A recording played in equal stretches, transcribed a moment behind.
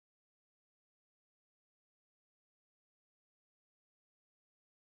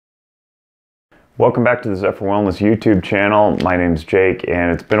Welcome back to the Zephyr Wellness YouTube channel. My name's Jake, and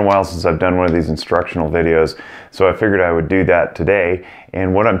it's been a while since I've done one of these instructional videos, so I figured I would do that today.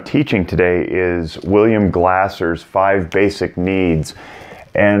 And what I'm teaching today is William Glasser's 5 basic needs.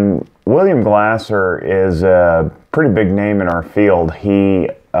 And William Glasser is a pretty big name in our field. He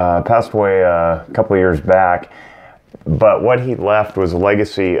passed away a couple of years back, but what he left was a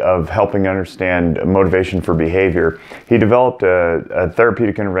legacy of helping understand motivation for behavior. He developed a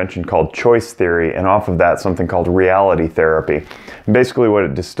therapeutic intervention called choice theory, and off of that something called reality therapy. And basically what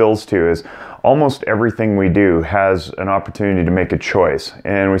it distills to is almost everything we do has an opportunity to make a choice.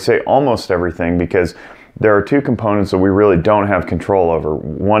 And we say almost everything because there are 2 components that we really don't have control over.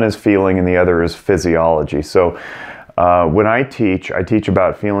 One is feeling and the other is physiology. So when I teach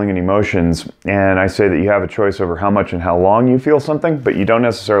about feeling and emotions, and I say that you have a choice over how much and how long you feel something, but you don't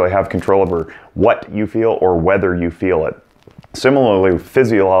necessarily have control over what you feel or whether you feel it. Similarly, with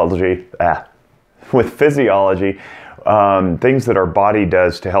physiology, things that our body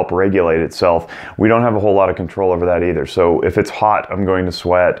does to help regulate itself, we don't have a whole lot of control over that either. So if it's hot, I'm going to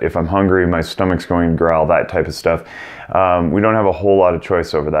sweat. If I'm hungry, my stomach's going to growl, that type of stuff. We don't have a whole lot of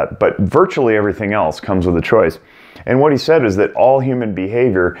choice over that. But virtually everything else comes with a choice. And what he said is that all human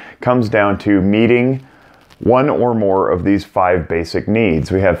behavior comes down to meeting one or more of these 5 basic needs.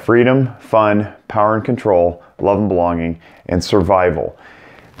 We have freedom, fun, power and control, love and belonging, and survival.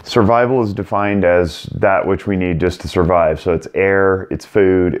 Survival is defined as that which we need just to survive. So it's air, it's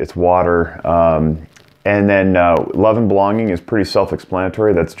food, it's water. And then love and belonging is pretty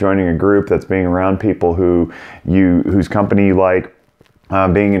self-explanatory. That's joining a group, that's being around people whose company you like,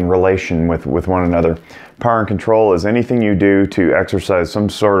 being in relation with one another. Power and control is anything you do to exercise some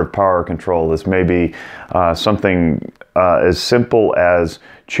sort of power control. This may be something as simple as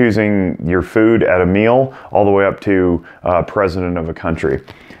choosing your food at a meal, all the way up to president of a country.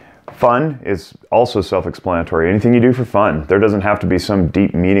 Fun is also self-explanatory. Anything you do for fun. There doesn't have to be some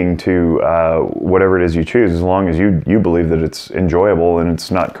deep meaning to whatever it is you choose, as long as you believe that it's enjoyable and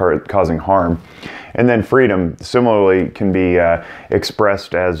it's not causing harm. And then freedom similarly can be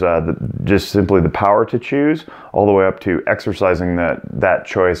expressed as just simply the power to choose, all the way up to exercising that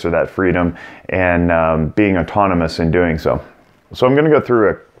choice or that freedom and being autonomous in doing so. So I'm going to go through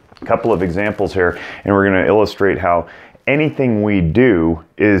a couple of examples here, and we're going to illustrate how anything we do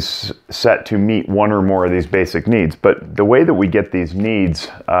is set to meet one or more of these basic needs. But the way that we get these needs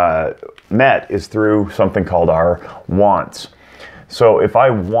met is through something called our wants. So if I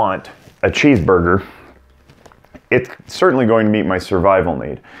want a cheeseburger, it's certainly going to meet my survival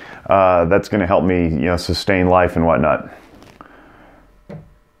need. That's going to help me, sustain life and whatnot.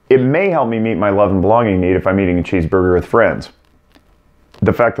 It may help me meet my love and belonging need if I'm eating a cheeseburger with friends.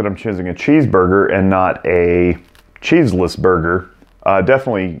 The fact that I'm choosing a cheeseburger and not a cheeseless burger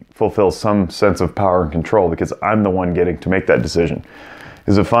definitely fulfills some sense of power and control because I'm the one getting to make that decision.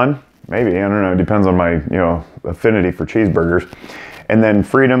 Is it fun? Maybe. I don't know. It depends on my, affinity for cheeseburgers. And then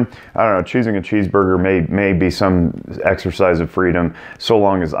freedom, I don't know, choosing a cheeseburger may be some exercise of freedom so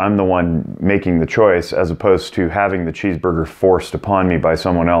long as I'm the one making the choice, as opposed to having the cheeseburger forced upon me by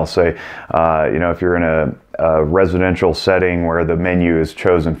someone else. Say, if you're in a residential setting where the menu is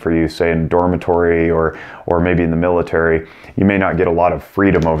chosen for you, say in a dormitory or maybe in the military, you may not get a lot of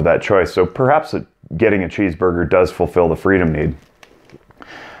freedom over that choice. So perhaps getting a cheeseburger does fulfill the freedom need.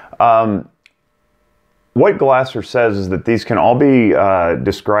 What Glasser says is that these can all be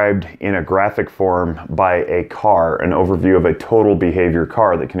described in a graphic form by a car, an overview of a total behavior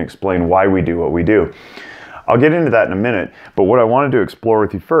car that can explain why we do what we do. I'll get into that in a minute, but what I wanted to explore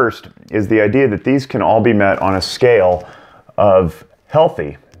with you first is the idea that these can all be met on a scale of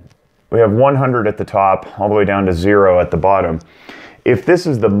healthy. We have 100 at the top, all the way down to 0 at the bottom. If this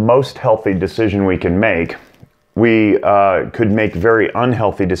is the most healthy decision we can make, we could make very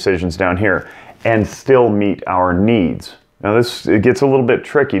unhealthy decisions down here and still meet our needs. Now it gets a little bit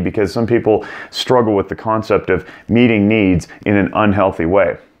tricky because some people struggle with the concept of meeting needs in an unhealthy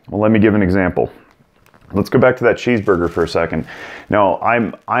way. Well, let me give an example. Let's go back to that cheeseburger for a second. Now,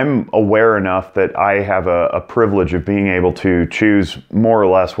 I'm aware enough that I have a privilege of being able to choose more or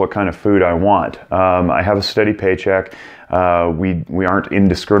less what kind of food I want. I have a steady paycheck. We aren't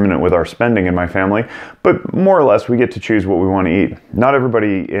indiscriminate with our spending in my family, but more or less we get to choose what we want to eat. Not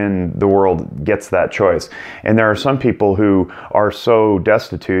everybody in the world gets that choice. And there are some people who are so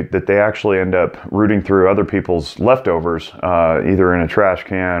destitute that they actually end up rooting through other people's leftovers, either in a trash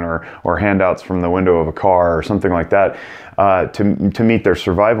can or handouts from the window of a car or something like that, to meet their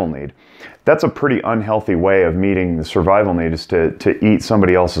survival need. That's a pretty unhealthy way of meeting the survival need, is to eat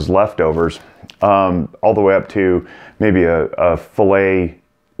somebody else's leftovers, all the way up to maybe a filet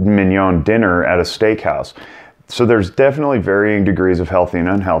mignon dinner at a steakhouse. So there's definitely varying degrees of healthy and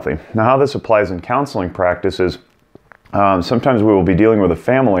unhealthy. Now, how this applies in counseling practice is sometimes we will be dealing with a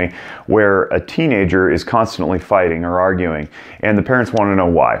family where a teenager is constantly fighting or arguing, and the parents want to know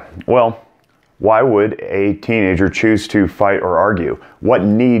why. Well, why would a teenager choose to fight or argue? What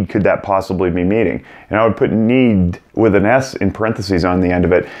need could that possibly be meeting? And I would put need with an S in parentheses on the end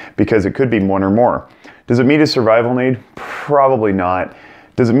of it, because it could be one or more. Does it meet his survival need? Probably not.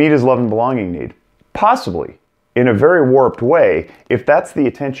 Does it meet his love and belonging need? Possibly. In a very warped way, if that's the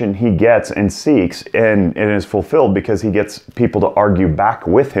attention he gets and seeks and is fulfilled because he gets people to argue back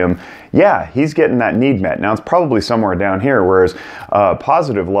with him, yeah, he's getting that need met. Now, it's probably somewhere down here, whereas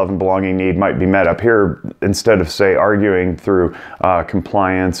positive love and belonging need might be met up here instead of, say, arguing through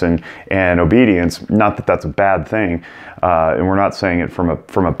compliance and obedience. Not that that's a bad thing, and we're not saying it from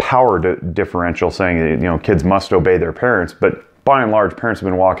a power differential, saying that, you know, kids must obey their parents, but by and large, parents have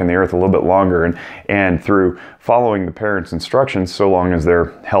been walking the earth a little bit longer, and through following the parents' instructions, so long as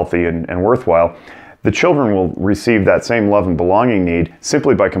they're healthy and worthwhile, the children will receive that same love and belonging need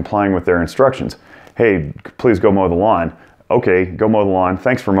simply by complying with their instructions. Hey, please go mow the lawn. Okay, go mow the lawn.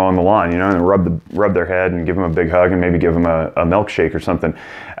 Thanks for mowing the lawn, you know, and rub their head and give them a big hug and maybe give them a milkshake or something,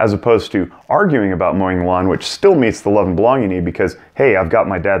 as opposed to arguing about mowing the lawn, which still meets the love and belonging need because, hey, I've got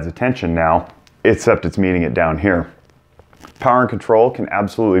my dad's attention now, except it's meeting it down here. Power and control can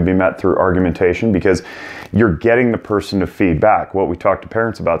absolutely be met through argumentation because you're getting the person to feed back. What we talk to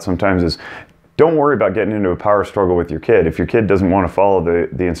parents about sometimes is, don't worry about getting into a power struggle with your kid. If your kid doesn't want to follow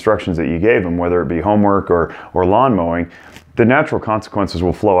the instructions that you gave them, whether it be homework or lawn mowing, the natural consequences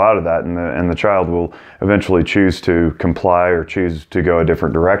will flow out of that, and the child will eventually choose to comply or choose to go a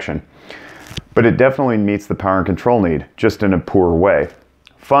different direction. But it definitely meets the power and control need, just in a poor way.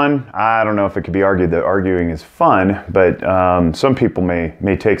 Fun, I don't know if it could be argued that arguing is fun, but some people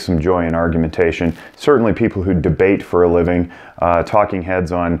may take some joy in argumentation. Certainly people who debate for a living, talking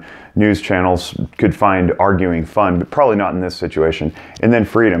heads on news channels could find arguing fun, but probably not in this situation. And then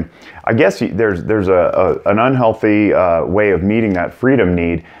freedom. I guess there's an unhealthy way of meeting that freedom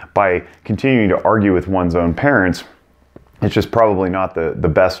need by continuing to argue with one's own parents. It's just probably not the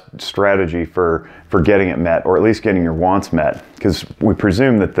best strategy for getting it met, or at least getting your wants met, because we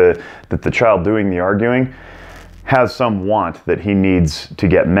presume that the child doing the arguing has some want that he needs to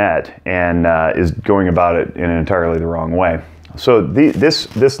get met, and is going about it in entirely the wrong way. So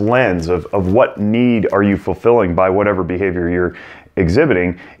this lens of what need are you fulfilling by whatever behavior you're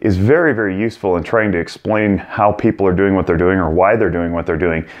exhibiting is very, very useful in trying to explain how people are doing what they're doing or why they're doing what they're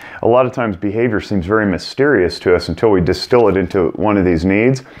doing. A lot of times behavior seems very mysterious to us until we distill it into one of these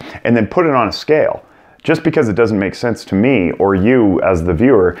needs and then put it on a scale. Just because it doesn't make sense to me or you as the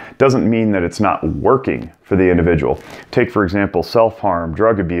viewer doesn't mean that it's not working for the individual. Take, for example, self-harm,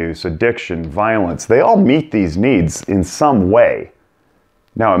 drug abuse, addiction, violence. They all meet these needs in some way.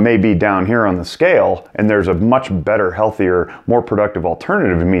 Now, it may be down here on the scale, and there's a much better, healthier, more productive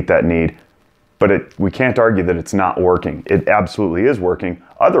alternative to meet that need, but we can't argue that it's not working. It absolutely is working.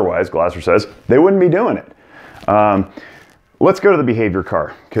 Otherwise, Glasser says, they wouldn't be doing it. Let's go to the behavior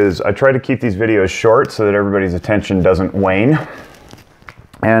car, because I try to keep these videos short so that everybody's attention doesn't wane.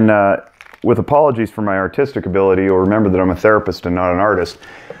 And with apologies for my artistic ability, you'll remember that I'm a therapist and not an artist.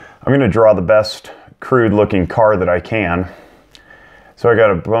 I'm going to draw the best crude-looking car that I can. So I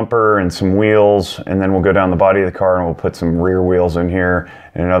got a bumper and some wheels, and then we'll go down the body of the car and we'll put some rear wheels in here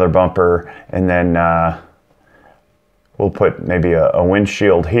and another bumper, and then we'll put maybe a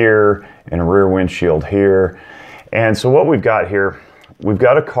windshield here and a rear windshield here. And so what we've got here, we've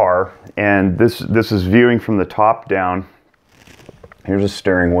got a car, and this is viewing from the top down. Here's a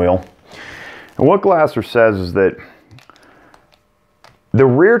steering wheel. And what Glasser says is that the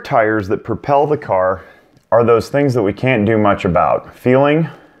rear tires that propel the car are those things that we can't do much about: feeling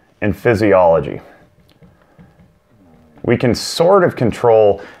and physiology. We can sort of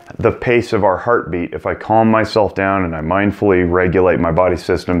control the pace of our heartbeat. If I calm myself down and I mindfully regulate my body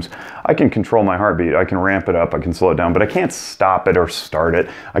systems, I can control my heartbeat. I can ramp it up, I can slow it down, but I can't stop it or start it.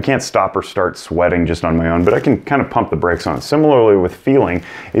 I can't stop or start sweating just on my own, but I can kind of pump the brakes on it. Similarly with feeling,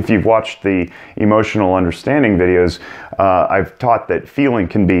 if you've watched the emotional understanding videos, I've taught that feeling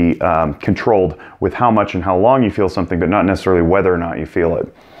can be controlled with how much and how long you feel something, but not necessarily whether or not you feel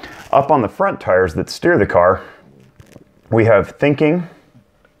it. Up on the front tires that steer the car, we have thinking,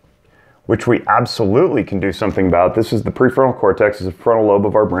 which we absolutely can do something about. This is the prefrontal cortex, is the frontal lobe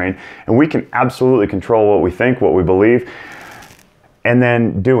of our brain, and we can absolutely control what we think, what we believe. And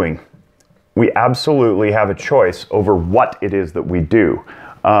then doing. We absolutely have a choice over what it is that we do.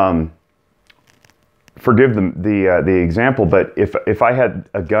 forgive the example, but if I had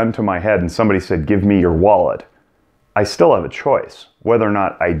a gun to my head and somebody said, give me your wallet, I still have a choice whether or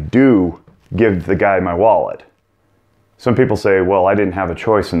not I do give the guy my wallet. Some people say, well, I didn't have a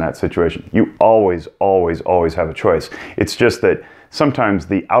choice in that situation. You always, always, always have a choice. It's just that sometimes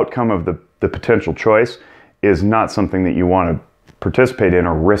the outcome of the potential choice is not something that you want to participate in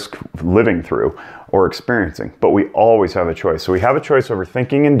or risk living through or experiencing, but we always have a choice. So we have a choice over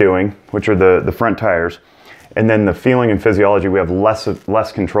thinking and doing, which are the front tires, and then the feeling and physiology we have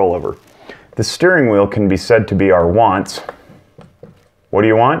less control over. The steering wheel can be said to be our wants. What do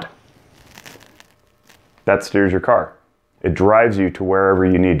you want? That steers your car. It drives you to wherever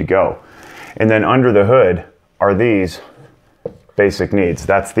you need to go. And then under the hood are these basic needs.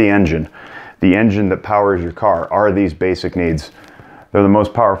 That's the engine. The engine that powers your car are these basic needs. They're the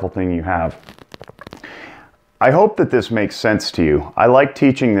most powerful thing you have. I hope that this makes sense to you. I like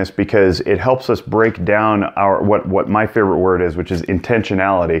teaching this because it helps us break down what my favorite word is, which is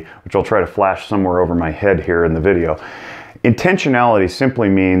intentionality, which I'll try to flash somewhere over my head here in the video. Intentionality simply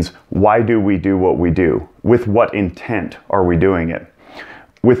means, why do we do what we do? With what intent are we doing it?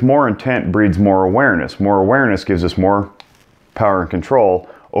 With more intent breeds more awareness. More awareness gives us more power and control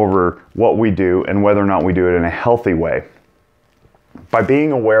over what we do and whether or not we do it in a healthy way. By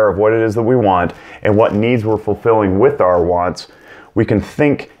being aware of what it is that we want and what needs we're fulfilling with our wants, we can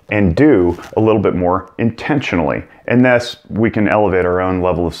think and do a little bit more intentionally, and thus we can elevate our own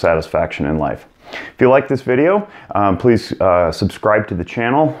level of satisfaction in life. If you like this video, please subscribe to the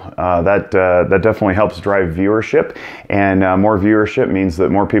channel. That definitely helps drive viewership, and more viewership means that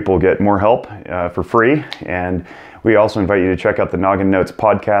more people get more help for free. And we also invite you to check out the Noggin Notes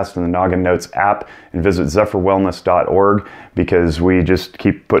podcast and the Noggin Notes app, and visit zephyrwellness.org, because we just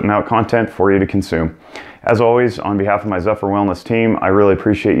keep putting out content for you to consume. As always, on behalf of my Zephyr Wellness team, I really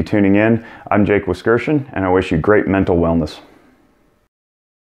appreciate you tuning in. I'm Jake Wiskerchen, and I wish you great mental wellness.